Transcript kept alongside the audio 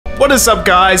What is up,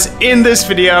 guys? In this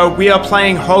video we are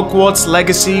playing Hogwarts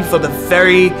Legacy for the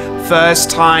very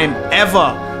first time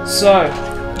ever.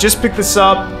 So just picked this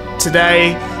up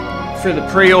today for the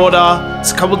pre-order.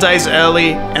 It's a couple days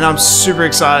early and I'm super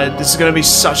excited. This is going to be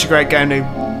such a great game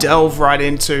to delve right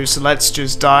into, so let's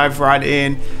just dive right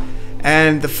in.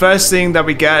 And the first thing that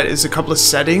we get is a couple of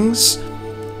settings.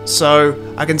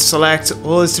 So I can select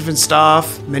all this different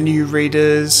stuff, menu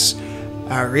readers,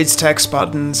 reads text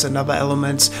buttons and other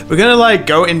elements. We're gonna like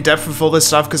go in depth with all this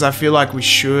stuff because I feel like we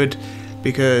should,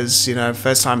 because, you know,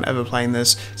 first time ever playing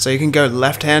this. So you can go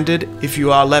left-handed if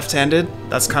you are left-handed.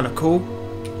 That's kind of cool.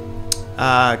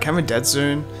 Camera dead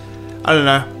zoom. I don't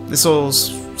know. This all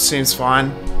seems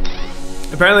fine.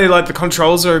 Apparently, like, the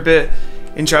controls are a bit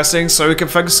interesting, so we can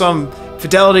focus on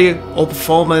fidelity or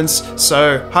performance.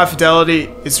 So high fidelity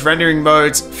is rendering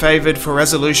modes favored for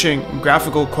resolution and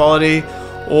graphical quality,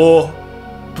 or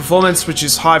performance, which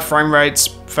is high frame rates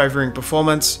favoring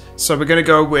performance. So we're going to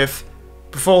go with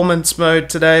performance mode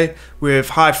today with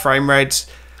high frame rates,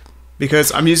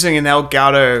 because I'm using an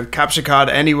Elgato capture card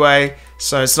anyway,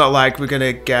 so it's not like we're going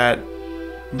to get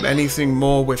anything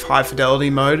more with high fidelity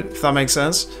mode, if that makes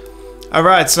sense.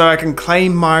 Alright, so I can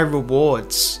claim my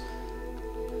rewards.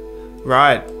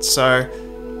 Right, so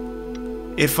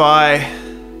if I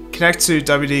connect to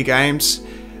WD Games,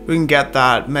 we can get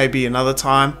that maybe another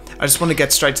time. I just want to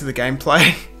get straight to the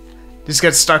gameplay. Just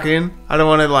get stuck in. I don't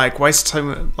want to like waste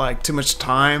too much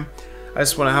time. I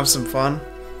just want to have some fun.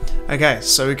 Okay,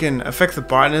 so we can affect the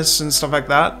brightness and stuff like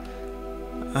that.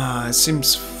 It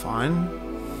seems fine.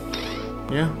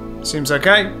 Yeah, seems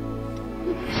okay.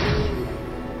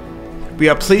 We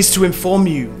are pleased to inform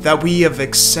you that we have been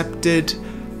accepted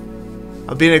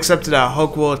at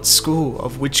Hogwarts School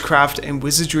of Witchcraft and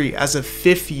Wizardry as a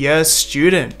 5th year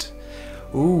student.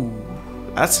 Ooh,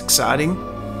 that's exciting.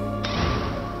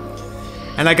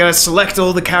 And I gotta select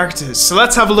all the characters. So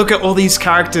let's have a look at all these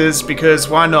characters, because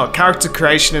why not? Character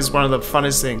creation is one of the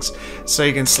funnest things. So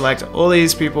you can select all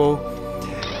these people.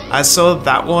 I saw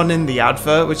that one in the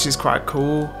advert, which is quite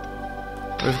cool.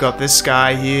 We've got this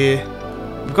guy here.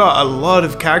 We've got a lot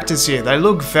of characters here. They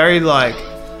look very like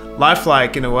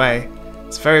lifelike in a way.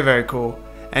 It's very, very cool.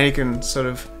 And you can sort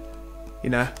of, you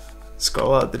know,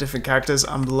 scroll out the different characters.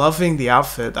 I'm loving the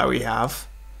outfit that we have.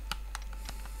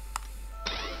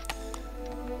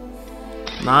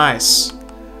 Nice.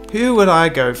 Who would I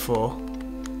go for?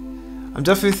 I'm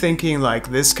definitely thinking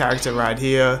like this character right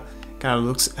here. Kind of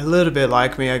looks a little bit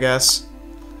like me, I guess.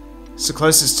 It's the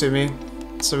closest to me.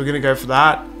 So we're gonna go for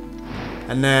that.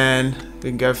 And then we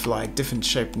can go for like different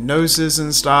shaped noses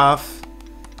and stuff.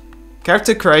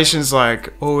 Character creation is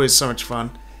like always so much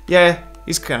fun. Yeah,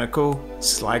 he's kind of cool.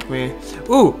 He's like me.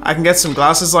 Ooh, I can get some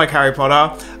glasses like Harry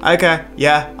Potter. Okay,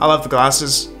 yeah, I love the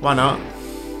glasses. Why not?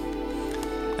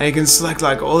 And you can select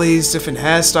like all these different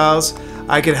hairstyles.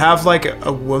 I could have like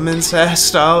a woman's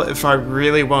hairstyle if I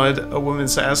really wanted a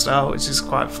woman's hairstyle, which is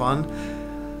quite fun.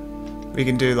 We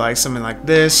can do like something like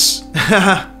this.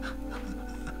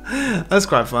 That's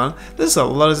quite fun. There's a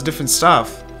lot of different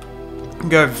stuff.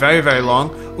 Go very, very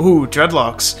long. Ooh,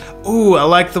 dreadlocks. Ooh, I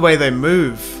like the way they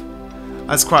move.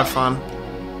 That's quite fun.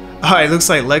 Oh, it looks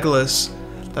like Legolas.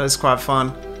 That is quite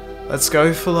fun. Let's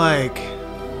go for like...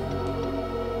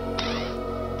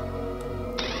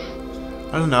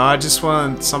 I don't know, I just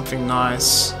want something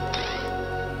nice.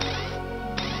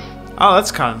 Oh,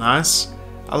 that's kind of nice.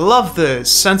 I love the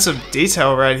sense of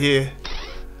detail right here.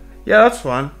 Yeah, that's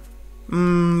fun.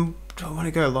 Do I want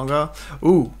to go longer?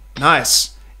 Ooh,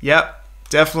 nice. Yep,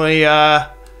 definitely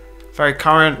very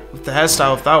current with the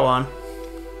hairstyle of that one.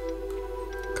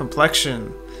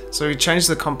 Complexion. So we changed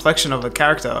the complexion of the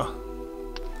character.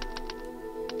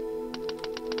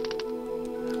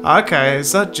 Okay,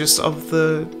 is that just of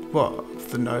the, what,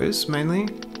 of the nose mainly?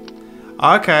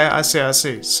 Okay, I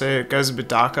see. So it goes a bit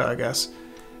darker, I guess.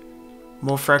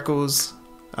 More freckles.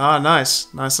 Ah,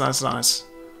 nice. Nice. So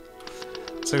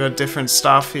I got different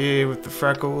stuff here with the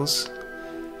freckles.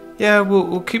 Yeah,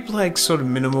 we'll keep like sort of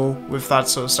minimal with that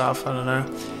sort of stuff. I don't know.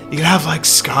 You can have like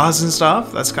scars and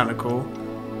stuff. That's kind of cool.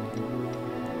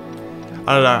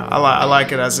 I don't know. I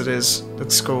like it as it is.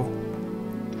 Looks cool.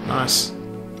 Nice.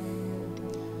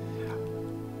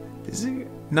 Is he?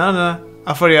 No.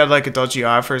 I thought he had like a dodgy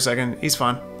eye for a second. He's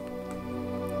fine.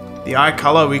 The eye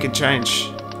color we can change.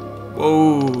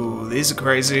 Whoa, these are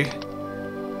crazy.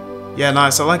 Yeah,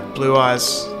 nice. I like blue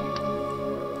eyes.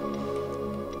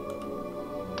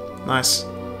 Nice.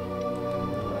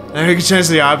 Now we can change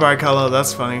the eyebrow color.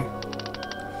 That's funny.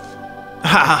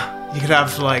 Haha, you could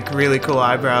have like really cool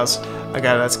eyebrows. Okay,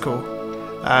 that's cool.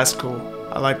 That's cool.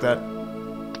 I like that.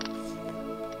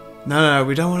 No,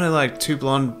 we don't want to like too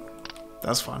blonde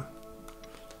That's fun.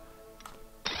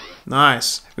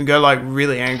 Nice. We go like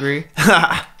really angry.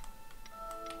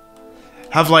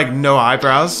 Have like no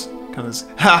eyebrows. Kind of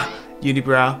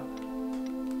unibrow.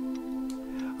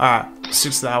 Alright,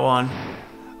 stick to that one.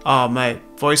 Oh mate,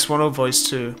 voice 1 or voice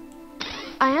 2?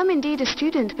 I am indeed a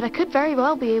student, but I could very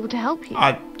well be able to help you.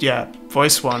 Yeah,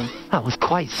 voice 1. That was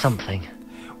quite something.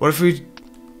 What if we...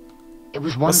 It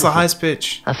was wonderful. What's the highest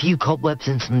pitch? A few cobwebs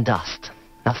and some dust.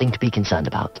 Nothing to be concerned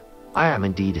about. I am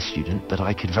indeed a student, but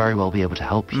I could very well be able to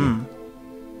help you.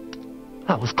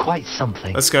 That was quite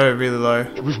something. Let's go really low.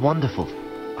 It was wonderful.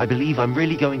 I believe I'm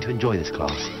really going to enjoy this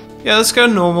class. Yeah, let's go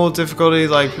normal difficulty.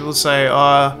 Like people say,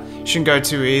 you shouldn't go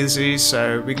too easy,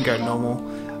 so we can go normal.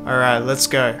 Alright, let's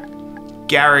go.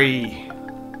 Gary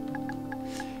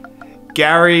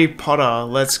Potter,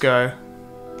 let's go.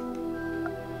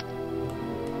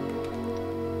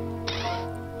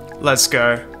 Let's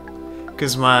go.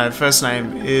 Because my first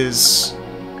name is...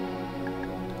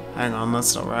 Hang on,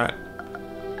 that's not right.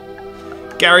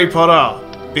 Gary Potter.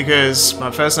 Because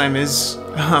my first name is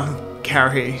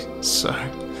Gary, so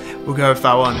we'll go with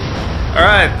that one.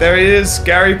 Alright, there he is,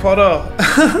 Gary Potter.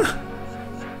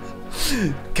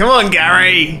 Come on,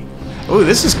 Gary! Oh,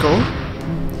 this is cool.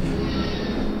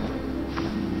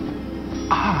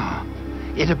 Ah,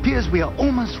 it appears we are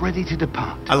almost ready to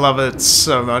depart. I love it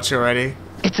so much already.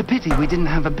 It's a pity we didn't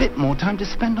have a bit more time to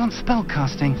spend on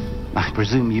spellcasting. I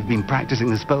presume you've been practicing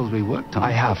the spells we worked on.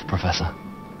 I have, Professor.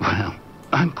 Well,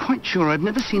 I'm quite sure I've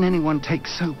never seen anyone take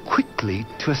so quickly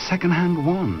to a second-hand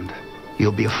wand.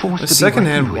 You'll be a force to be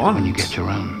reckoned with when you get your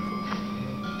own.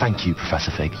 Thank you,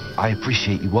 Professor Fig. I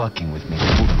appreciate you working with me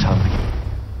all the time.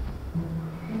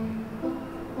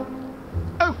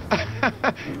 Oh,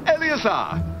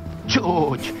 Eleazar!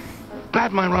 George!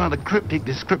 Glad my rather cryptic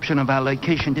description of our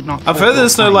location did not... I've heard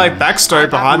there's no like backstory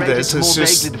behind this, it's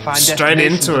just straight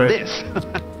into it.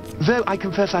 Though I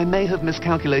confess I may have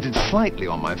miscalculated slightly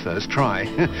on my first try.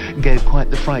 Gave quite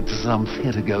the fright to some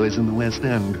theatregoers in the West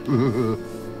End.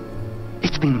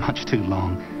 It's been much too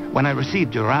long. When I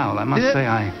received your owl, I must say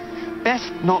I...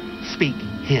 Best not speak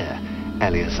here,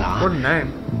 Eleazar. What a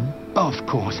name. Of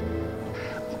course.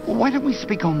 Why don't we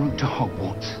speak en route to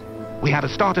Hogwarts? We have a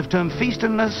start-of-term feast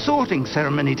and a sorting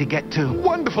ceremony to get to.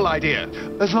 Wonderful idea.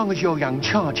 As long as your young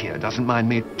charge here doesn't mind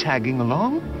me tagging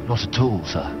along. Not at all,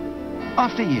 sir.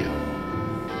 After you.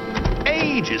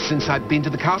 Ages since I've been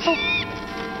to the castle.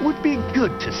 Would be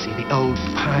good to see the old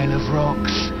pile of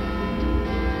rocks.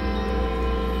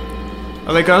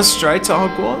 Are they going straight to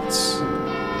Hogwarts?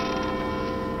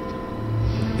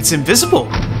 It's invisible.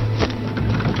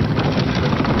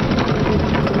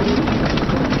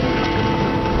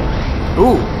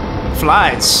 Ooh,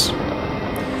 flies.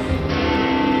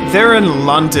 They're in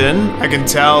London, I can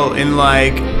tell, in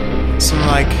like some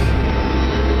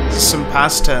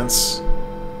past tense.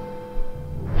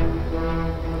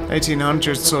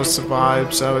 1800s sorts of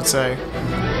vibes, I would say.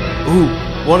 Ooh,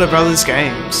 Warner Brothers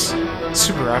games.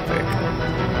 Super epic.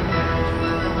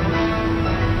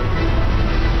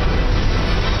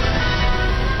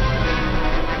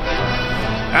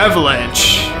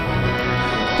 Avalanche.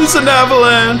 There's an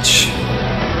avalanche.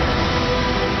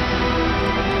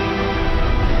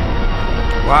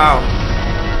 Wow.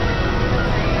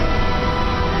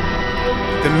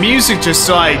 The music just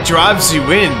like drives you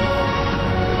in.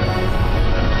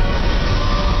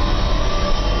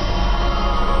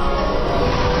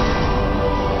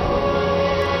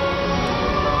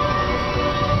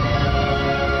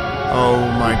 Oh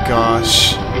my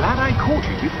gosh. Glad I caught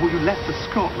you before you left for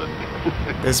Scotland.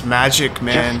 There's magic,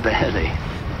 man. Just barely.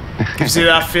 Gives you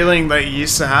that feeling that you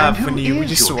used to have when you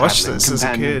used to watch this as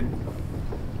a kid.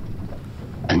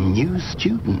 A new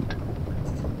student.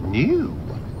 New?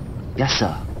 Yes,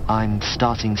 sir. I'm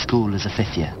starting school as a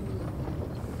 5th year.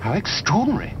 How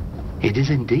extraordinary. It is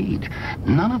indeed.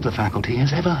 None of the faculty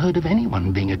has ever heard of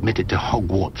anyone being admitted to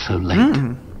Hogwarts so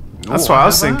late. That's what I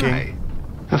was thinking.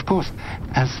 Of course,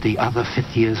 as the other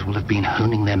 5th years will have been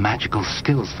honing their magical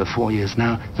skills for 4 years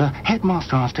now, the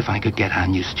headmaster asked if I could get our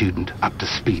new student up to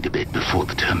speed a bit before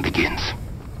the term begins.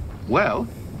 Well,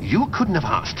 you couldn't have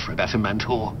asked for a better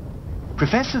mentor.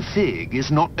 Professor Fig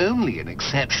is not only an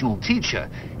exceptional teacher,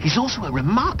 he's also a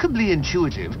remarkably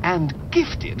intuitive and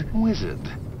gifted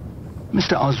wizard.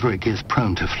 Mr. Osric is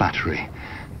prone to flattery.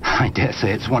 I dare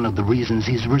say it's one of the reasons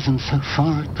he's risen so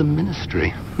far at the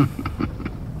ministry.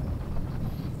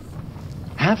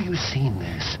 Have you seen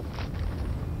this?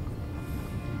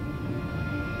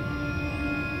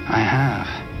 I have.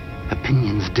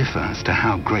 Opinions differ as to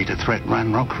how great a threat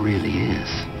Ranrock really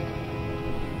is.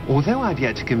 Although I've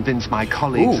yet to convince my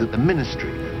colleagues at the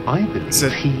ministry, I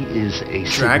believe he is a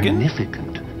dragon?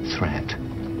 significant threat.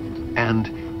 And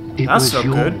it That's was so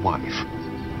your good. wife,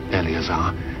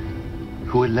 Eleazar,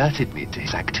 who alerted me to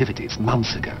his activities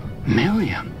months ago.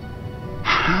 Miriam?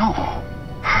 How?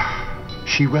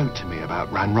 She wrote to me about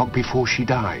Ranrock before she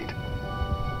died,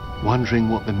 wondering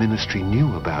what the Ministry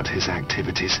knew about his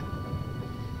activities.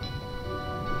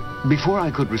 Before I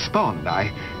could respond,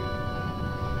 I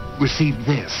received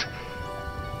this.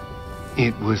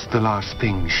 It was the last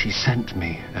thing she sent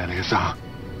me, Eleazar.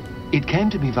 It came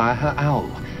to me via her owl,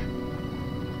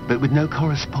 but with no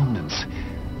correspondence.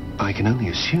 I can only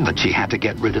assume... But she had to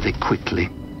get rid of it quickly,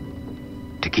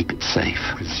 to keep it safe.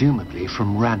 Presumably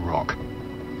from Ranrock.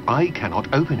 I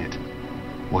cannot open it.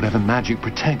 Whatever magic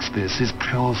protects this is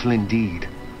powerful indeed.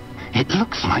 It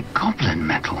looks like goblin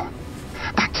metal.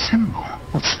 That symbol.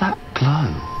 What's that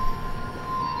glow?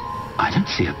 I don't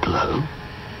see a glow.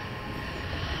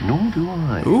 Nor do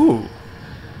I. Ooh.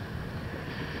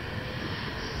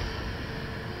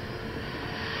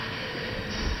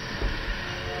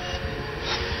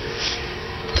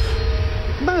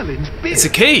 Merlin's beard. It's a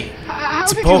key. How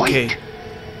It's a did port you... key.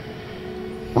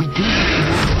 We do.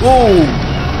 Whoa.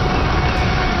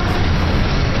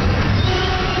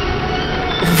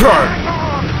 Bro.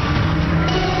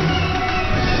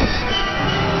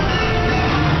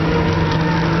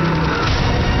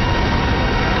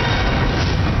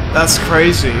 That's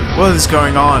crazy. What is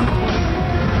going on?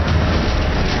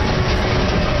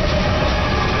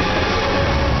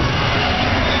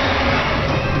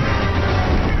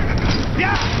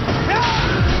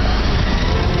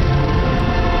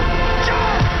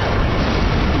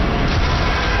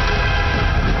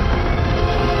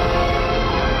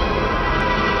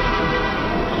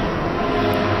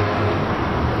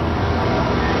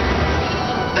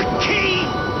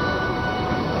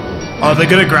 Oh, they're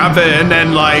gonna grab it and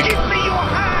then, like,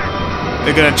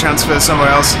 they're gonna transfer somewhere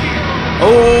else.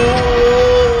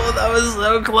 Oh, that was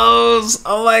so close.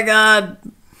 Oh my god.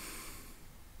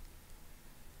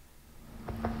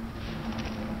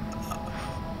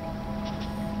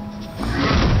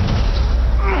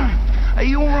 Are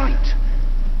you alright?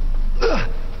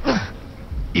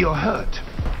 You're hurt.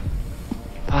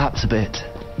 Perhaps a bit.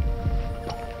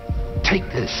 Take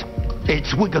this.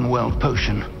 It's Wiggenweld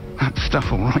potion. That stuff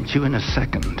will right you in a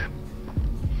second.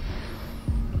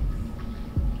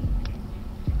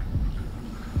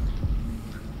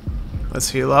 Let's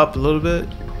heal up a little bit.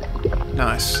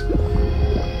 Nice.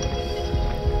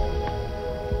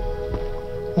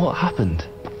 What happened?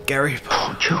 Gary.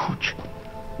 Oh, George.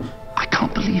 I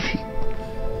can't believe he...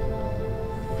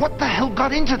 What the hell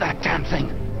got into that damn thing?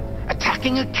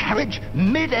 Attacking a carriage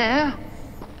mid-air?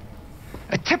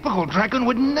 A typical dragon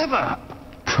would never...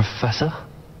 Professor?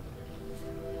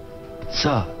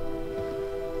 Sir,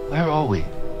 where are we?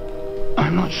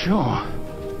 I'm not sure.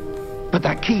 But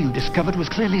that key you discovered was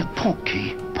clearly a port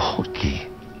key. Port key?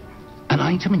 An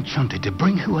item enchanted to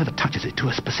bring whoever touches it to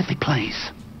a specific place.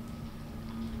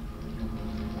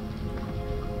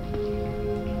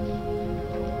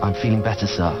 I'm feeling better,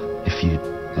 sir, if you'd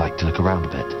like to look around a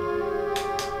bit.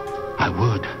 I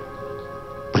would.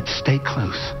 But stay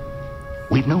close.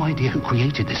 We've no idea who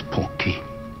created this port key.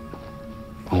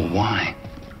 Or why.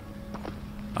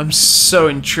 I'm so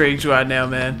intrigued right now,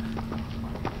 man.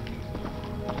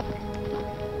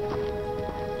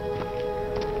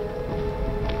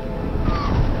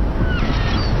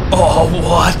 Oh,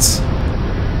 what?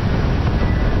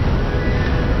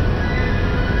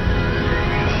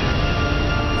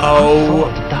 Oh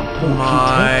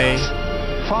my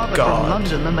Farther God. from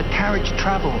London than the carriage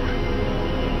travelled.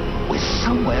 We're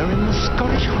somewhere in the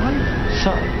Scottish Highlands.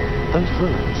 Sir, those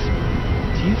ruins.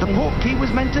 Do you The think... port key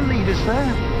was meant to lead us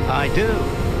there. I do.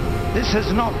 This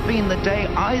has not been the day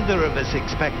either of us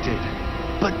expected.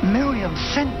 But Miriam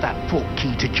sent that port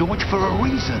key to George for a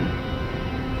reason.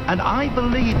 And I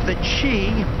believe that she,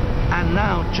 and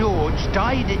now George,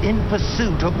 died in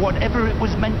pursuit of whatever it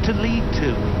was meant to lead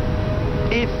to.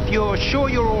 If you're sure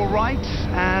you're all right,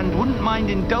 and wouldn't mind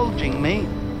indulging me,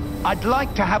 I'd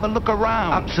like to have a look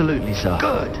around. Absolutely, sir.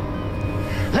 Good.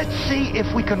 Let's see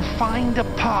if we can find a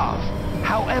path,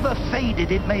 however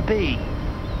faded it may be.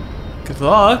 Good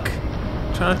luck.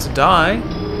 Try not to die.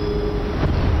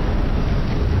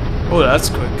 Oh, that's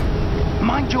quick.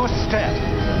 Mind your step.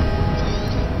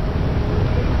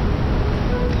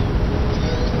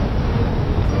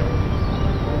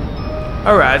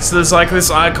 Alright, so there's like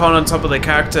this icon on top of the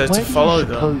character to Where follow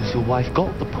do you them. suppose your wife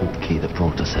got the port key that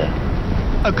brought us here?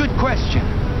 A good question.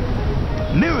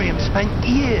 Miriam spent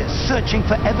years searching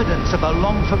for evidence of a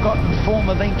long-forgotten form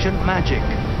of ancient magic.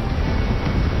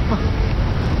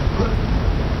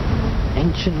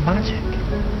 Ancient magic?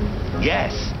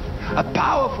 Yes, A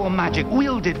powerful magic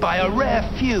wielded by a rare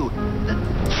few that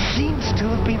seems to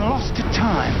have been lost to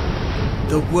time.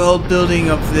 The world building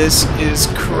of this is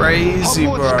crazy,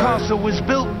 Hogwarts bro. Castle was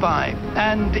built by,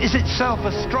 and is itself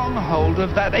a stronghold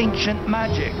of that ancient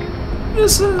magic.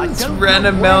 This I is don't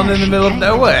random know mountain where in the she middle of came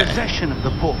into nowhere. possession of the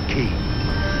portkey,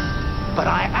 but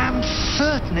I am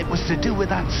certain it was to do with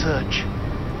that search.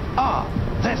 Ah,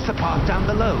 there's the path down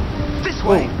below. This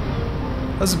way.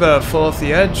 I was about to fall off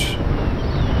the edge.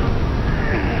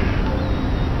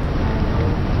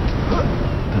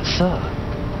 But sir,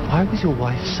 why was your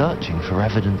wife searching for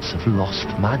evidence of lost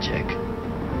magic?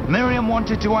 Miriam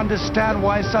wanted to understand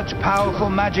why such powerful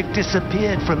magic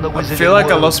disappeared from the wizarding I feel like I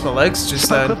world. lost my legs just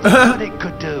Spoke then. of the good it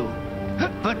could do.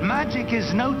 But magic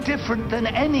is no different than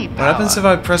any power. What happens if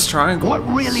I press triangle? What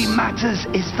really matters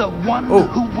is the one Oh,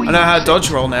 who I know how to wields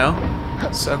dodge roll now.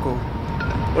 Circle.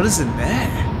 What is in there?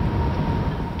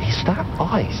 Is that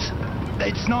ice? it.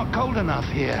 It's not cold enough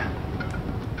here.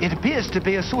 It appears to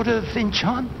be a sort of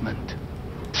enchantment.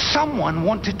 Someone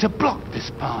wanted to block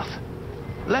this path.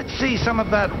 Let's see some of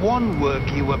that wand work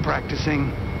you were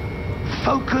practicing.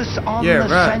 Focus on Yeah,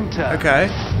 the right. center. Okay.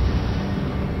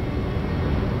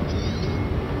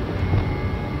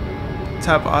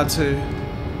 Tap R2.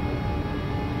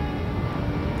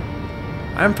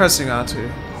 I'm pressing R2.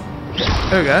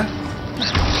 There we go.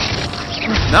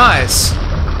 Nice.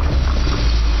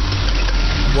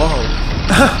 Whoa.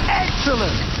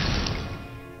 Excellent.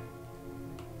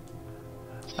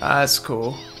 That's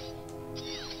cool.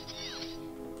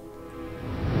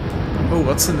 Oh,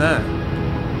 what's in there?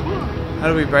 How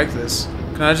do we break this?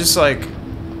 Can I just like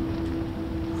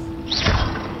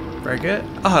break it?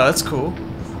 Oh, that's cool.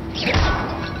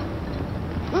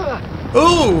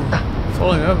 Ooh!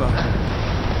 Falling over.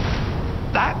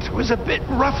 That was a bit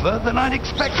rougher than I'd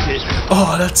expected.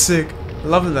 Oh, that's sick.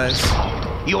 Loving those.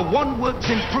 Your wand work's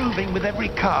improving with every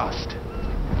cast.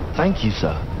 Thank you,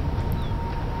 sir.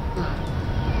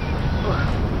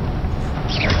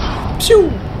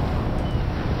 Phew!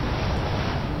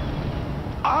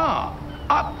 Ah,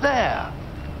 up there.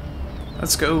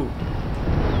 Let's go.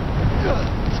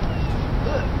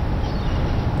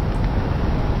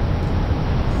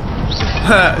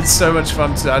 It's so much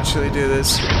fun to actually do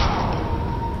this.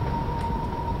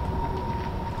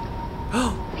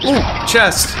 Ooh,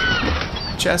 chest!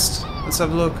 Chest. Let's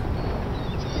have a look.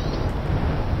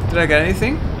 Did I get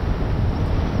anything?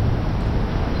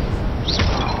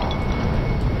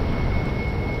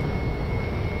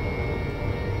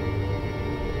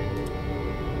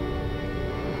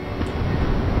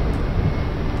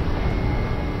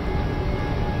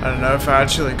 I don't know if I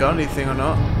actually got anything or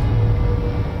not.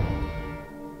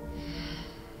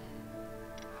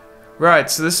 Right,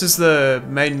 so this is the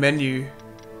main menu.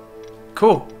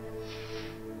 Cool.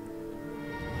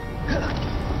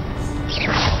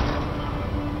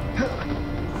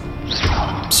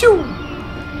 Pew!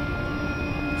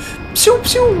 Pew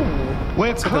pew! We're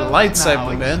It's like a close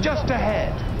lightsaber, now. man. It's just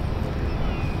ahead.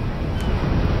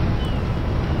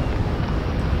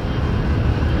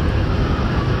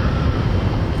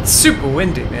 It's super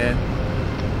windy, man.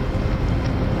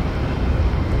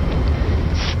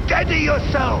 Steady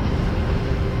yourself.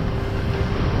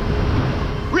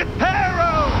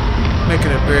 Reparo.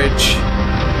 Making a bridge.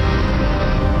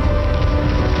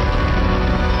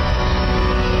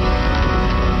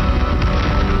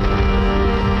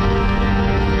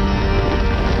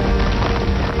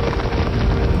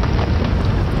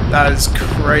 That is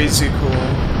crazy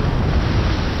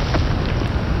cool.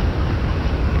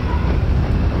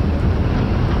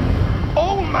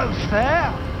 Almost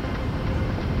there.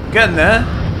 Getting there.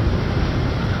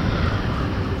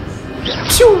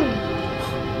 Phew!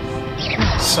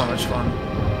 So much fun.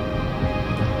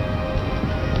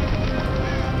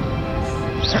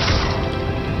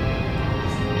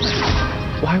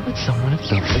 Why would someone have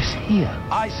built this here?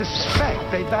 I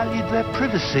suspect they valued their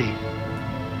privacy.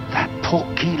 That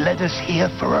portkey led us here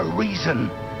for a reason.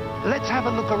 Let's have a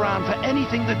look around for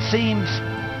anything that seems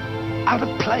out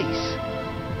of place.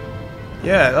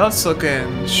 Yeah, that's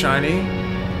looking shiny.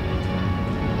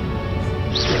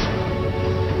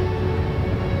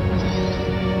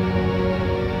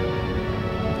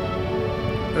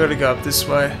 I gotta go up this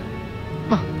way.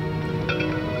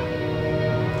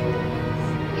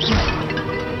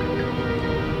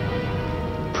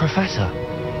 Professor,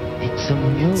 it's a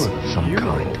mural of some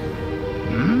Mural. kind.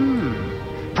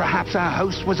 Perhaps our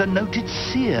host was a noted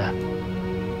seer.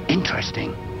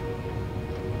 Interesting.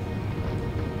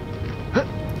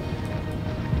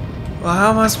 Well,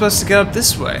 how am I supposed to get up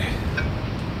this way?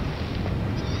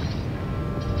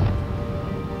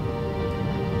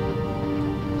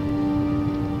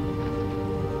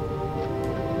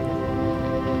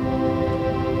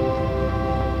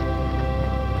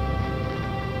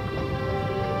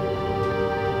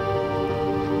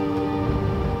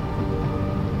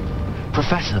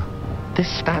 Professor, this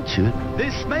statue...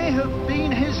 This may have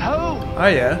been his home. Oh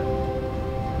yeah.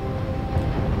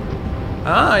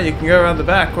 Ah, you can go around the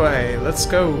back way. Let's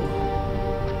go.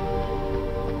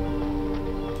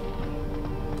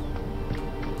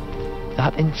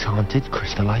 That enchanted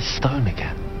crystallized stone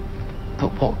again. But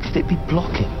what could it be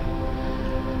blocking?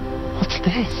 What's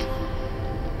this?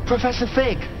 Professor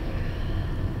Fig!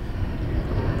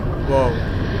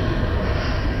 Whoa.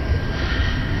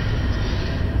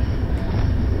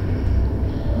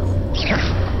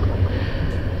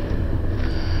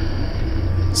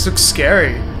 This looks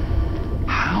scary.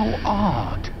 How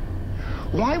odd.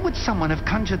 Why would someone have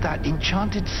conjured that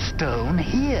enchanted stone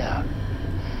here?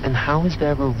 And how is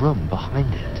there a room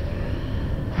behind it?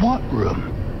 What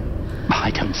room?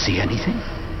 I don't see anything.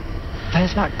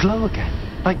 There's that glow again.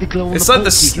 Like the glow on It's the like the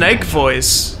portkey snake container.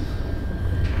 voice.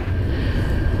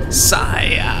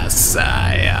 Sayas,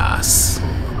 sayas.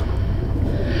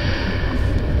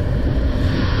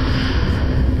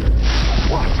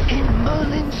 What in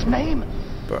Merlin's name?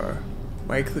 Bro,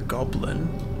 wake the goblin.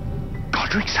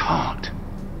 Godric's heart.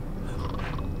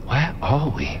 Where are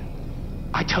we?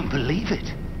 I don't believe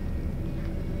it.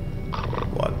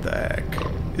 What the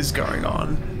heck is going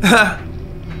on?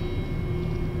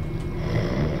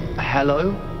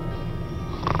 Hello?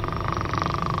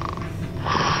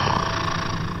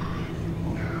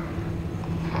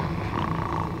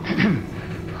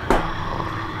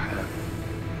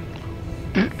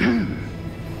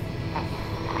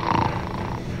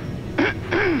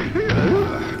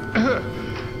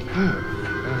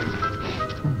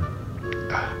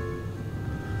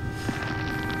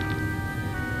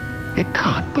 It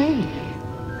can't be.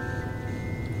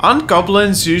 Aren't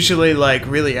goblins usually like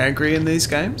really angry in these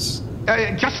games?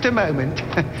 Just a moment.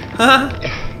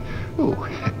 Ooh.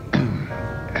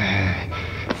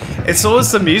 It's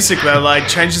always the music that like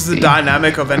changes the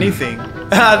dynamic of anything.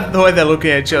 The way they're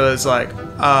looking at each other is like,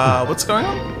 what's going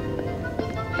on?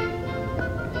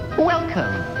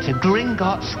 Welcome to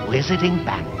Gringotts Wizarding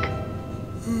Bank.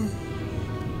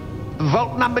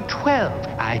 Vault number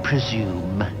 12, I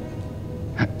presume.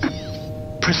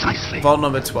 Precisely. Vault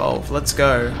number 12. Let's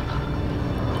go.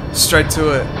 Straight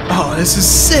to it. Oh, this is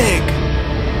sick.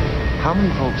 How many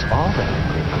vaults are there in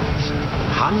Gringotts?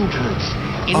 Hundreds.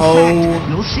 In Oh fact,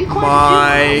 you'll see quite a few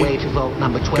on our way to vault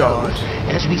number 12. God.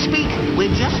 As we speak,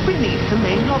 we're just beneath the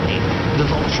main lobby. The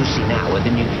vaults you see now are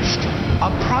the newest.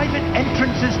 Are private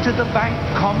entrances to the bank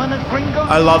common at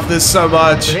Gringotts? I love this so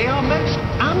much. They are most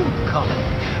uncommon.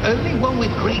 Only one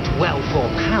with great wealth or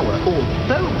power, or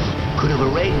both, could have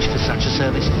arranged for such a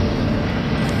service.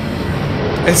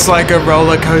 It's like a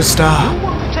roller coaster. You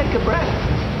want to take a breath?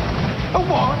 A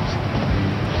what?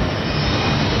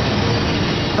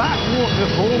 That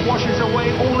waterfall washes away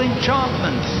all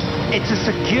enchantments. It's a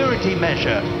security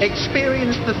measure.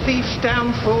 Experienced the thief's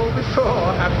downfall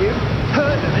before, have you?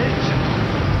 Heard of it?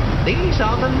 These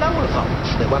are the lower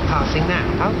vaults that we're passing now.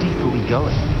 How deep are we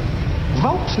going?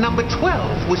 Vault number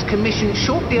 12 was commissioned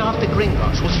shortly after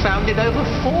Gringotts was founded over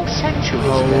 4 centuries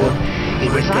ago. It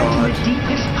my resides God. in the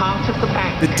deepest part of the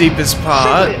bank. The deepest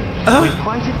part. Settle in, with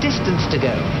quite a distance to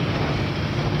go.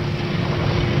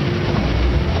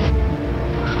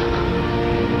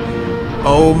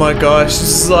 Oh my gosh,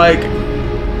 this is like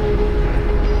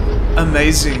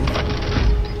amazing.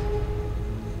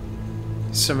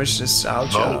 So much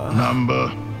nostalgia.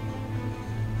 number.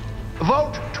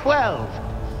 Vault 12.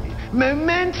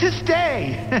 Momentous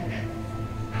day.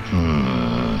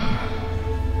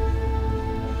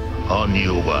 On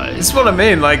your way. This is what I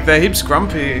mean, like they're heaps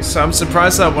grumpy, so I'm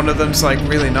surprised that one of them's like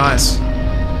really nice.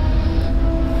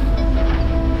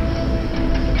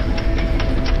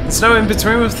 There's no in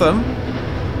between with them.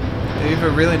 They're either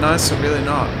really nice or really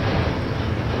not.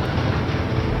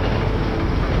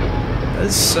 That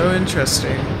is so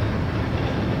interesting.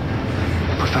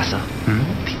 Professor,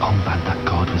 the armband that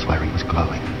guard was wearing was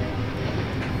glowing.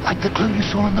 Like the glow you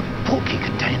saw in the portkey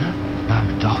container?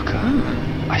 No, darker.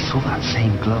 I saw that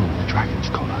same glow on the dragon's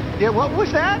collar. Yeah, what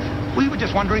was that? We were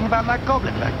just wondering about that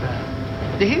goblin back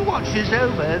there. He watches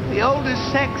over the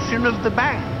oldest section of the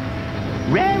bank.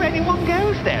 Rare anyone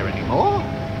goes there anymore.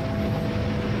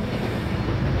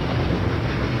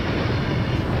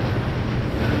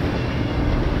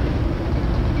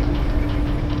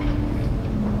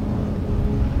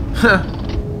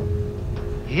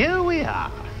 Here we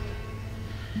are.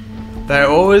 They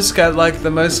always get like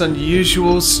the most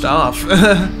unusual stuff.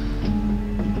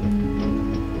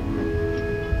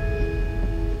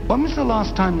 When was the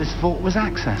last time this vault was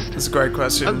accessed? That's a great A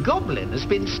question. goblin has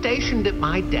been stationed at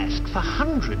my desk for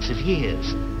hundreds of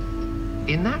years.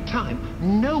 In that time,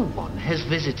 no one has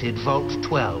visited Vault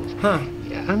 12. Huh.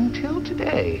 Until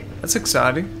today. That's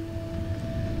exciting.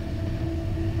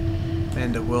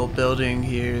 And the world building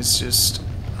here is just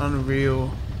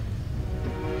unreal.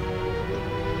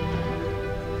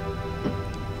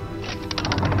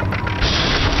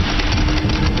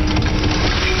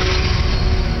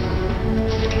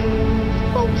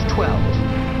 Vault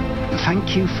 12.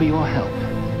 Thank you for your help.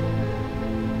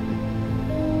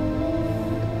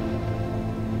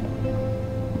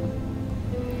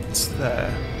 It's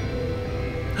there.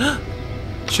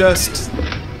 Just.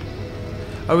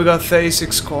 Oh, we got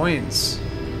 36 coins.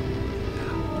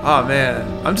 Oh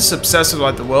man, I'm just obsessed with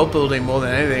like the world building more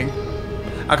than anything.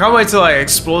 I can't wait to like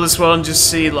explore this world and just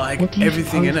see like What do you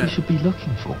everything in suppose we it. should be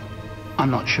looking for?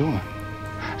 I'm not sure.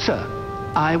 Sir,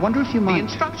 I wonder if you The might...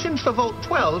 instructions for Vault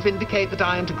 12 indicate that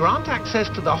I am to grant access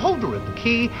to the holder of the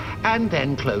key and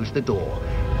then close the door.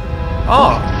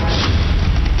 Oh,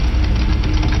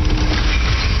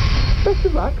 Best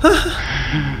of luck.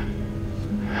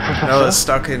 no, it's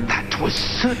stuck in. That was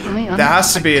certainly There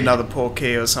has to be unexpected. another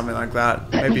portkey or something like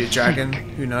that. Let Maybe me a dragon.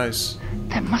 think. Who knows?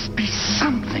 There must be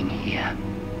something here.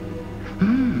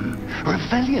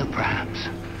 Revelio, perhaps.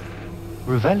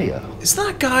 Revelio? Is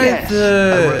that guy Yes, a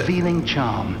the? revealing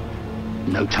charm.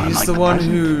 No time He's like the the one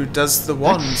present. who does the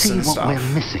wands see and what stuff.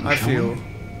 we're missing, I shall feel.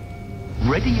 we?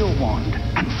 Ready your wand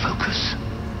and focus.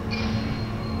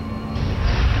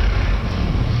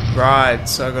 Right,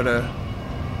 so I gotta.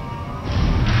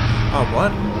 Oh,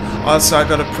 what? Oh, so I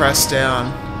gotta press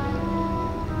down.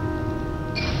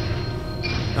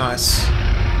 Nice.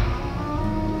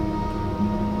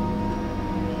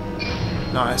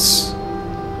 Nice.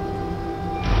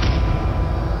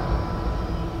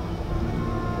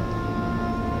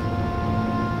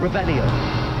 Revelio.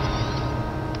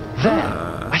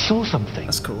 There. I saw something.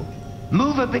 That's cool.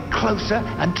 Move a bit closer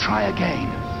and try again.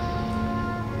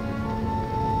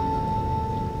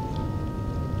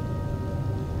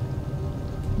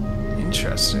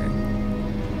 Interesting.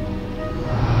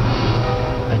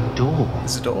 A door.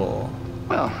 There's a door.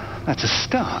 Well, that's a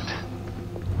start.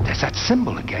 There's that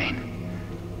symbol again.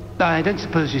 I don't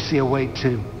suppose you see a way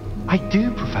to... I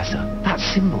do, Professor. That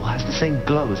symbol has the same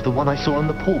glow as the one I saw on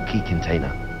the portkey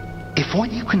container. If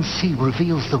what you can see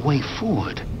reveals the way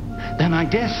forward, then I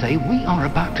dare say we are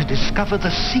about to discover the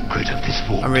secret of this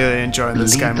vault. I'm really enjoying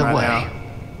this Lead game the right way.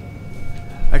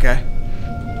 now. Okay.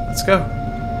 Let's go.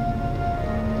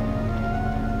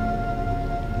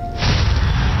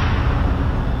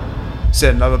 Is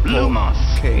it another Lumos.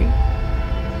 portkey?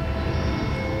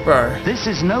 Bro. This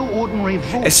is no ordinary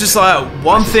vault. It's just like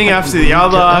one thing after the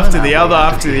other, after the other,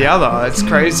 after the other. It's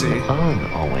crazy. Earn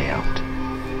our way out.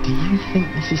 Do you think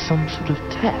this is some sort of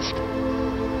test?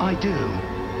 I do.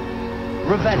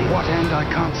 Revelio. What end I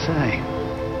can't say.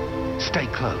 Stay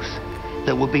close.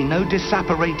 There will be no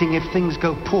disapparating if things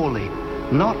go poorly.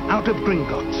 Not out of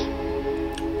Gringotts.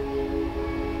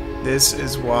 This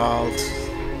is wild.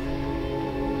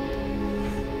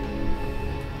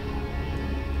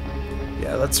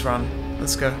 Yeah, let's run.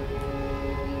 Let's go.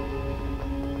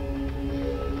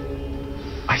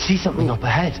 I see something up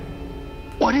ahead.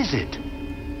 What is it?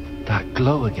 That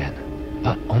glow again,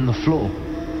 but on the floor.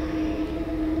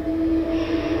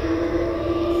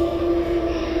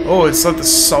 Oh, it's like the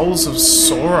souls of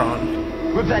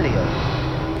Sauron.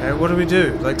 Revelio. Okay, what do we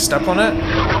do? Like, step on it?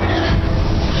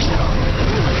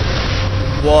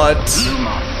 What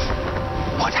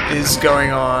What happened? is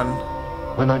going on?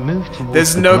 When I moved towards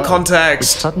There's the no glow,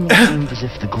 context. It suddenly seemed as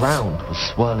if the ground was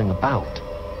swirling about.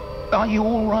 Are you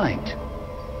all right?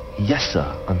 Yes, sir.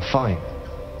 I'm fine.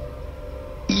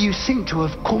 You seem to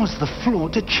have caused the floor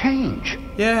to change.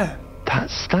 Yeah. That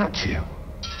statue.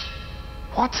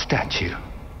 What statue?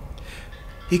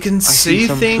 He can I see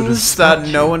some things sort of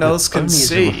that no statue one else can only is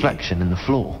see. a reflection in the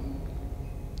floor.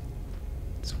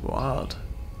 It's wild.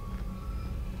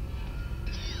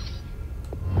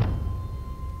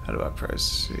 How do I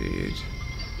proceed?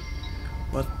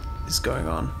 What is going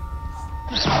on?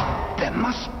 There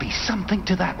must be something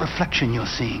to that reflection you're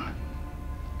seeing.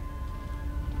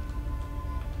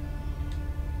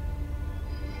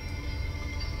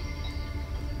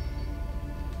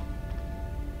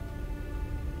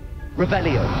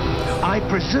 Revelio, I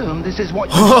presume this is what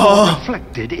you saw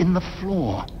reflected in the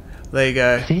floor. There you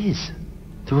go. It is.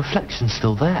 The reflection's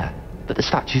still there, but the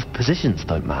statue's positions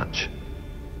don't match.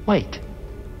 Wait.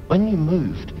 When you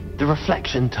moved, the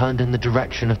reflection turned in the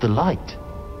direction of the light.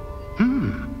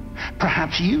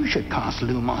 Perhaps you should cast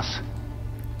Lumos.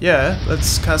 Yeah,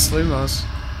 let's cast Lumos.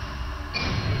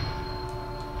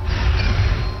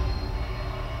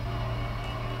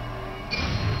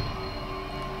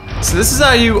 So this is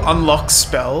how you unlock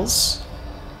spells.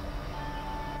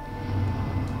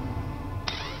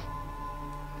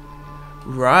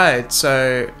 Right,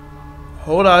 so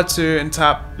hold R2 and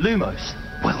tap Lumos,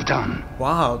 well done.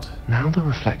 Wild. Now the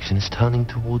reflection is turning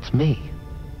towards me.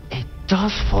 It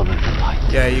does follow the light.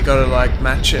 Yeah, you gotta like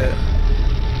match it.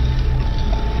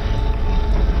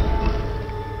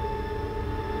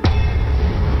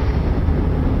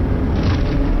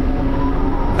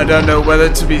 I don't know whether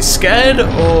to be scared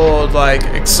or like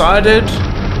excited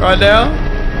right now.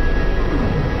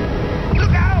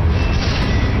 Look out!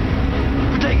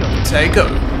 Protego. Protego.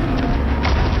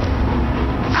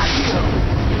 Accio.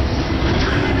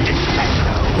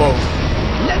 Dispesto. Whoa.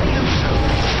 Levioso.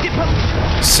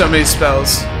 Deposo. So many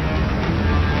spells.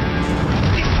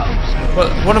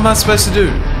 Deposo. What am I supposed to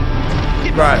do?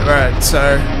 Right,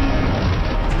 so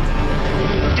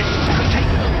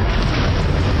Protego.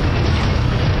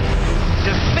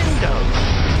 Defendo.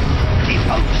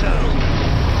 Deposo.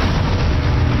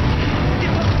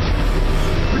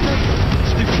 Protego.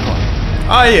 Stupefy.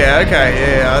 oh yeah, okay,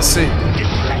 yeah, I see.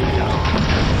 Defendo.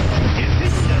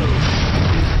 Defendo.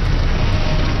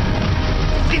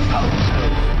 Deposo.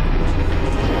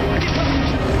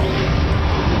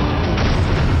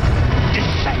 Deposo.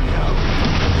 Defendo.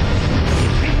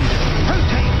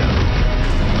 Protego.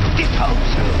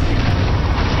 Deposo.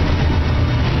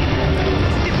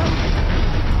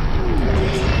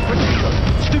 Protego.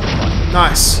 Stupefy.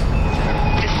 Nice.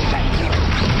 Defendo.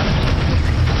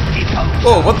 Deposo.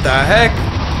 Oh, what the heck?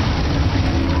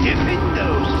 Defendo.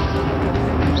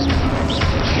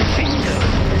 Defendo.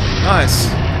 Nice.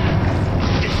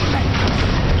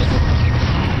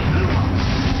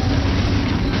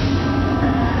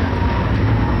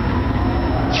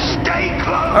 Stay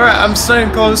close. Alright, I'm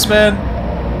staying close, man.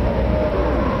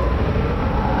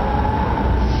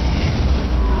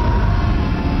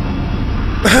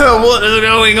 What is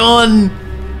going on?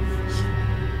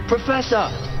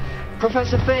 Professor!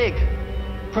 Professor Fig!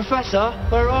 Professor,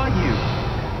 where are you?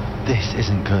 This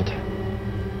isn't good.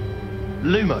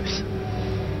 Lumos.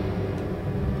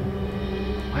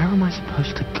 Where am I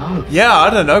supposed to go? Yeah, I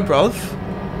don't know, bruv.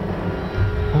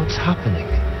 What's happening?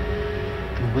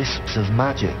 The wisps of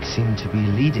magic seem to be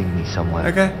leading me somewhere.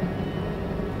 Okay.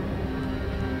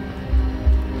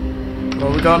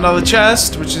 Well, we got another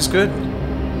chest, which is good.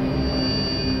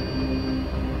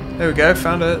 There we go,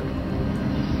 found it.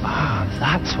 Ah,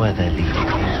 that's where they're leading me. A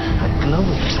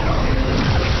glowing cell.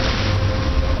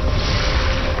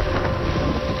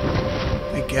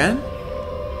 Again?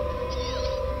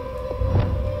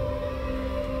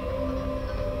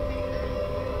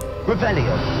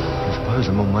 Revelio. I suppose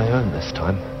I'm on my own this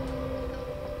time.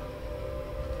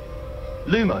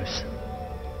 Lumos.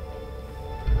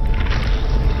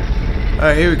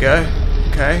 Oh, here we go.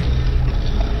 Okay.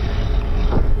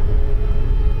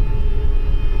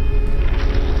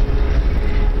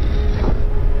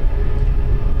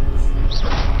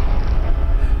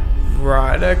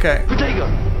 Right, okay. Protego.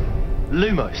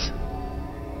 Lumos.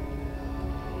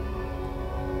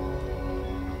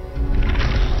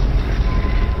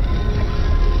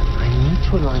 I need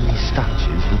to align these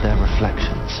statues with their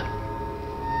reflections.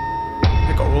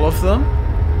 Pick all of them.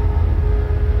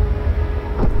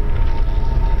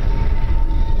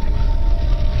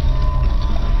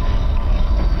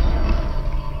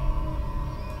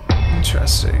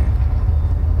 Interesting.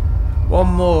 One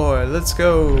more, let's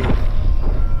go.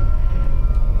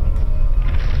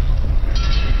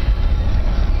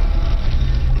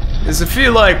 There's a few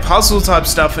like puzzle type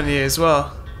stuff in here as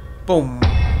well. Boom.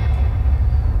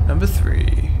 Number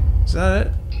 3. Is that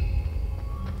it?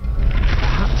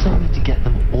 Perhaps I need to get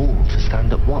them all to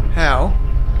stand at once. How?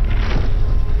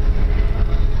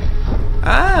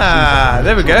 Ah,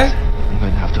 there we go. I'm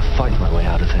going to have to fight my way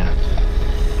out of here.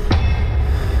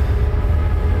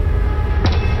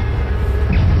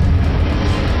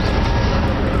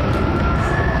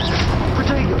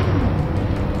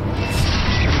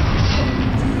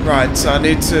 Right, so I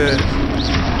need to...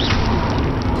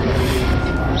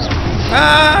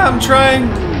 Ah, I'm trying.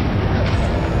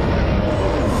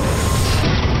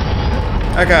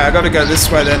 Okay, I gotta go this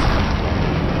way then.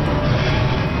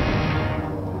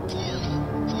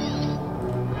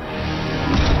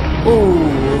 Ooh.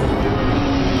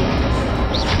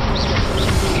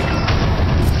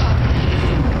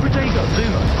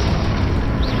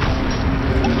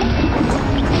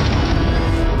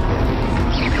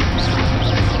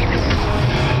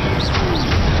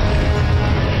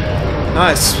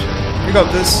 Nice. We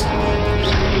got this.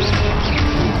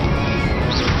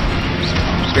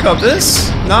 We got this.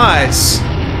 Nice.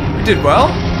 We did well.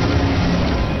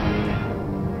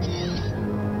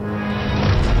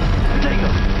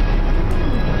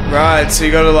 Right, so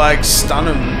you gotta like stun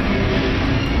him.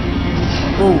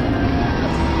 Ooh.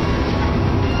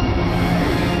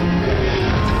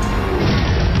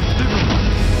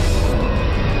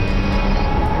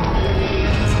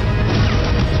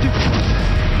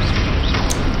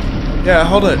 Yeah,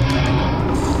 hold it.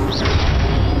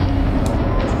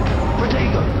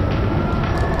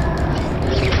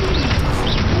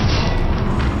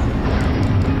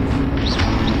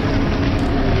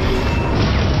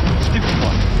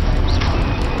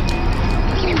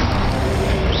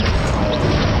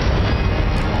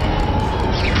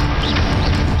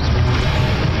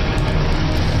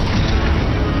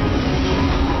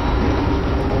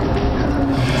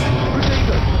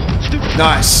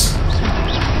 Nice.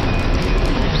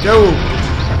 Go.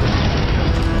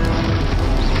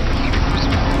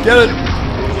 Get it.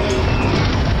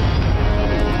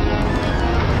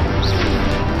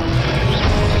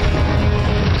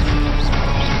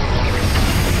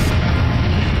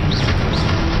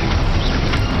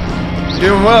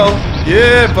 Doing well.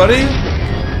 Yeah, buddy.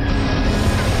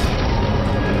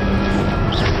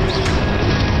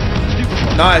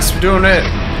 Nice, we're doing it.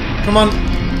 Come on.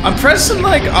 I'm pressing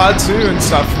like R2 and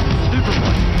stuff.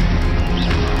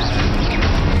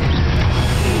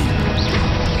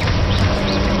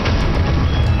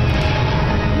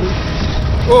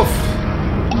 Oof.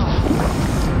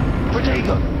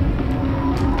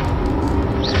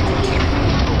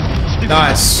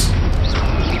 Nice.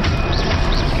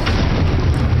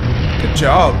 Good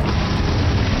job.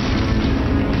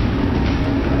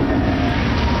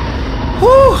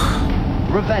 Whew.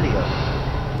 Revelio.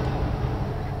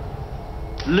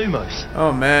 Lumos.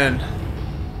 Oh man.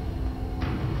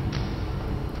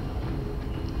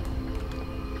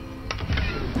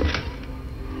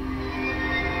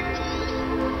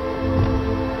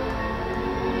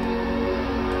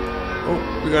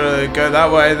 Oh, we gotta go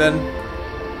that way then.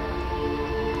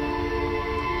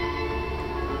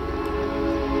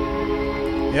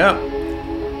 Yep.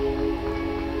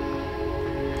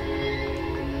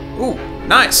 Ooh,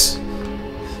 nice.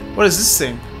 What is this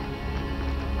thing?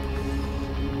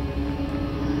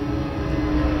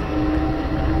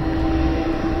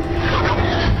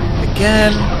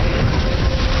 Again.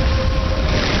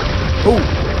 Ooh,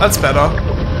 that's better.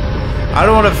 I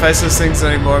don't want to face those things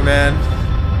anymore, man.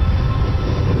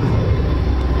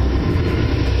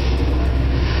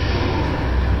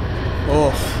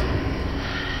 Oh,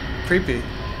 creepy.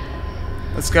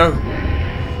 Let's go.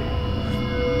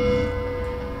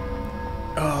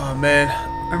 Oh man,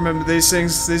 I remember these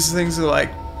things. These things are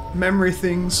like memory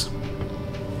things.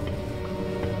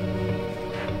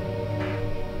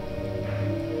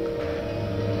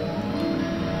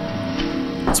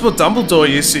 That's what Dumbledore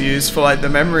used to use for like the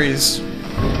memories.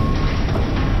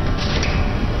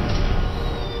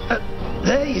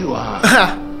 There you are.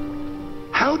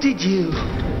 How did you?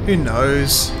 Who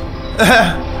knows?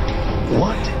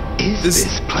 What is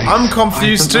this place? I'm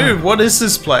confused too. What is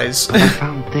this place? I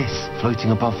found this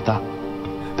floating above that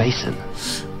basin.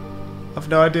 I've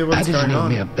no idea what's That going isn't on.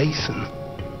 only a basin.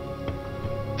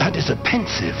 That is a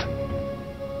pensive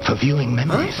for viewing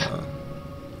memories. Huh?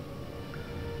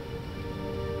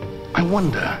 I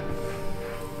wonder.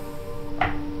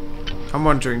 I'm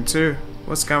wondering too.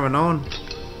 What's going on?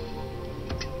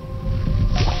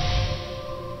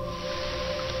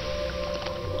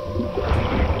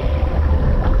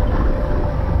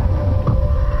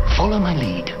 Follow my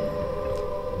lead.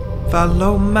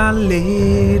 Follow my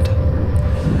lead.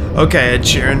 Okay, Ed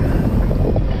Sheeran.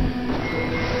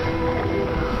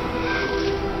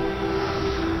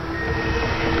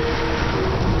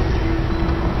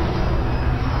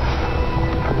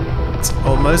 It's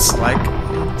almost like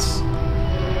it's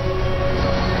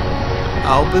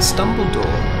Albus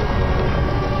Dumbledore.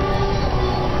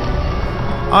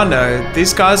 Oh no,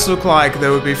 these guys look like they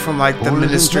would be from like the All is in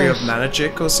Ministry of place.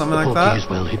 Magic or something like Portkey that. is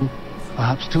well hidden.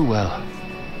 Perhaps too well.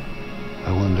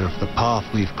 I wonder if the path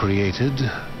we've created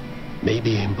May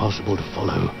be impossible to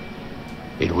follow.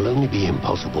 It will only be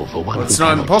impossible for one Well, it's who not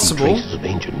cannot impossible. see traces of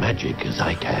ancient magic as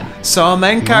I can. So our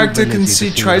main Your character ability can to see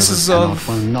see traces others of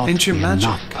cannot, will not ancient be magic.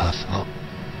 enough, Percival.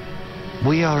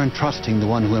 We are entrusting the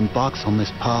one who embarks on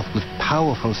this path with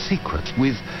powerful secrets,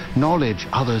 with knowledge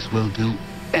others will do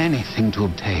anything to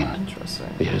obtain.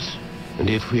 Interesting. Yes, and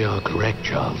if we are correct,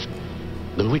 Charles,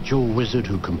 the witch or wizard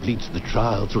who completes the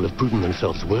trials will have proven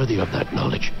themselves worthy of that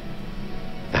knowledge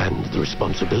and the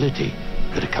responsibility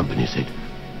that accompanies it.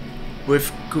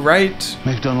 With great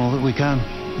We've done all that we can.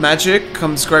 magic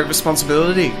comes great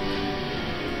responsibility.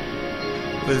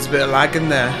 There's a bit of lag in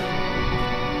there.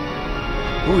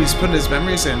 Oh, he's putting his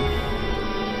memories in.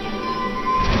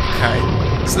 Okay,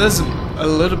 so there's a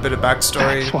little bit of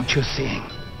backstory. That's what you're seeing.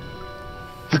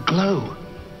 The glow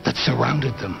that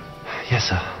surrounded them. Yes,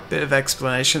 sir. Bit of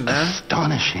explanation there.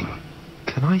 Astonishing.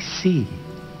 Can I see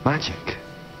magic?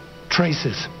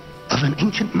 Traces of an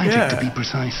ancient magic, to be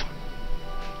precise.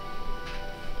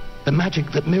 The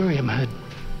magic that Miriam had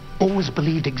always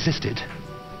believed existed.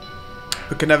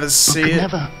 We could never see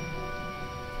it.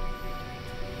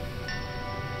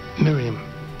 Miriam,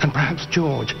 and perhaps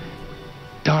George,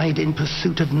 died in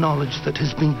pursuit of knowledge that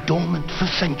has been dormant for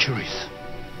centuries.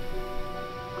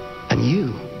 And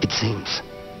you, it seems,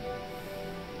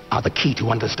 are the key to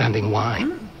understanding why.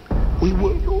 We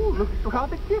would all look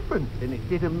rather different than it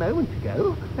did a moment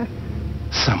ago.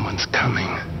 Someone's coming.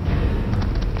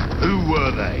 Who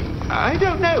were they? I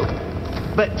don't know.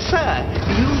 But, sir,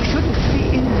 you shouldn't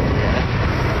be in there.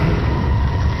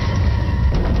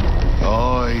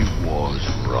 I was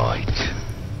right.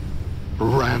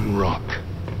 Ranrock.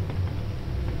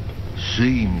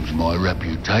 Seems my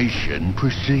reputation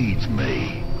precedes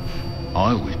me.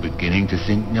 I was beginning to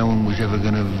think no one was ever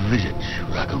going to visit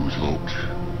Rackham's Vault.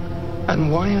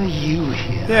 And why are you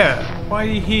here? Yeah, why are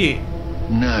you here?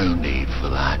 No need for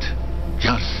that.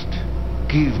 Just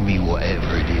give me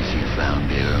whatever it is you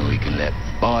found here and we can let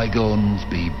bygones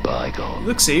be bygones.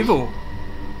 Looks evil.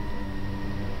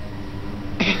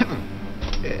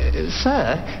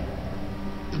 Sir,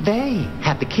 they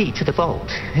have the key to the vault.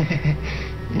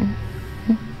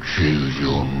 Choose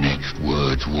your next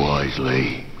words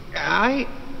wisely. I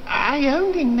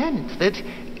only meant that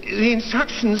the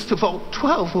instructions to Vault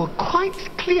 12 were quite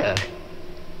clear.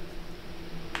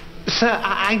 Sir,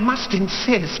 I must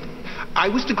insist. I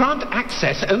was to grant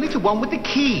access only to one with the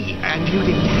key, and you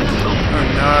didn't cancel. Oh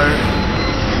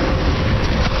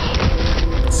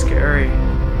no. Scary.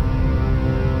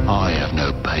 I have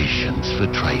no patience for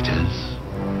traitors.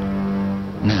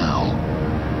 Now,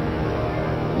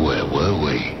 where were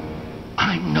we?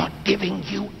 I'm not giving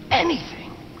you anything.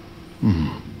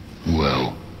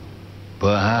 Well,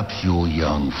 perhaps your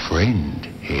young friend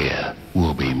here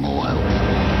will be more helpful.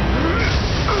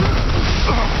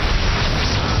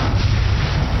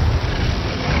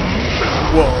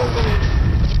 Whoa.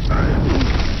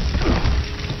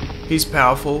 He's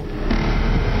powerful.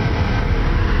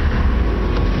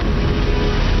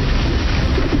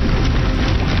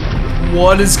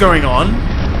 What is going on?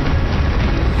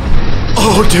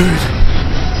 Oh, dude.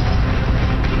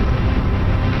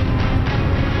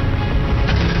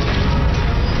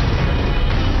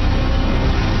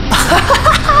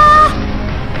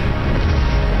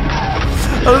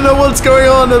 I don't know what's going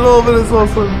on at all, but it's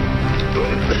awesome.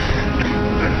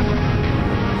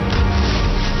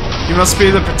 He must be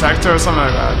the protector or something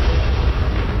like that.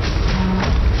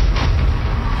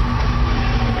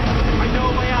 I know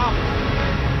a way out.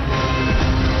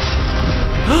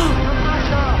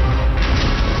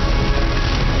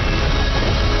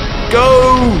 Go!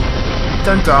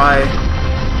 Don't die.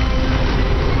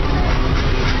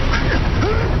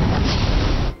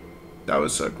 That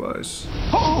was so close.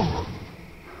 Oh.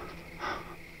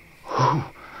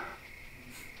 Oh.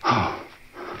 Oh.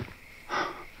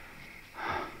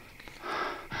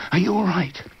 Are you all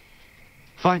right?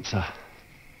 Fine, sir.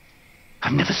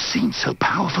 I've never seen so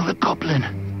powerful a goblin.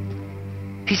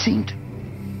 He seemed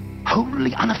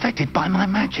wholly unaffected by my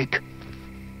magic.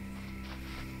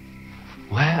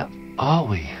 Where are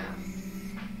we?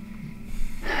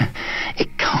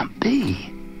 It can't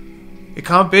be. It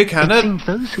can't be, can It it? seems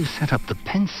those who set up the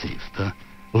pensive, the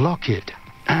locket,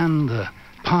 and the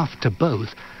path to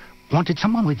both wanted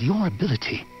someone with your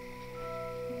ability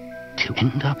to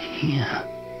end up here.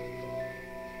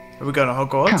 Are we going to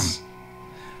Hogwarts? Come.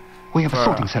 We have a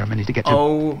sorting ceremony to get to.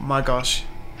 Oh my gosh.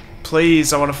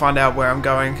 Please, I want to find out where I'm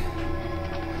going.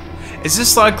 Is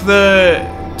this like the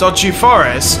dodgy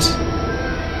forest?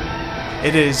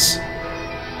 It is.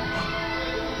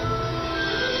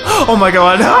 Oh my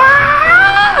god.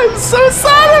 Ah, I'm so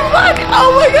excited. Fuck.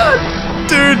 Oh my god.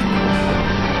 Dude.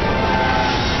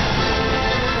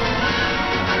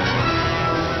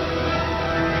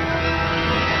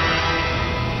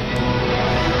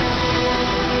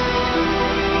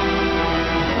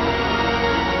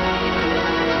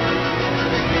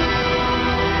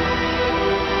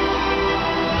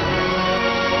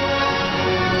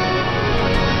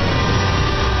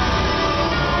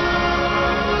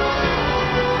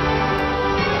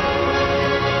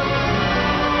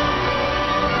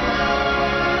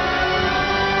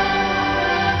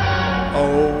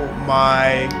 Oh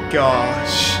my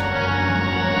gosh.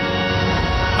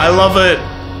 I love it.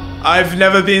 I've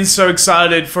never been so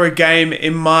excited for a game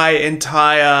in my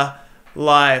entire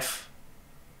life.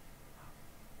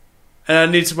 And I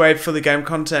need to wait for the game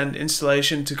content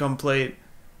installation to complete.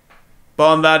 But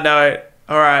on that note,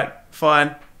 alright,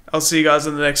 fine. I'll see you guys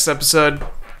in the next episode.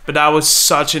 But that was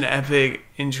such an epic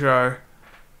intro.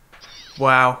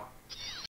 Wow.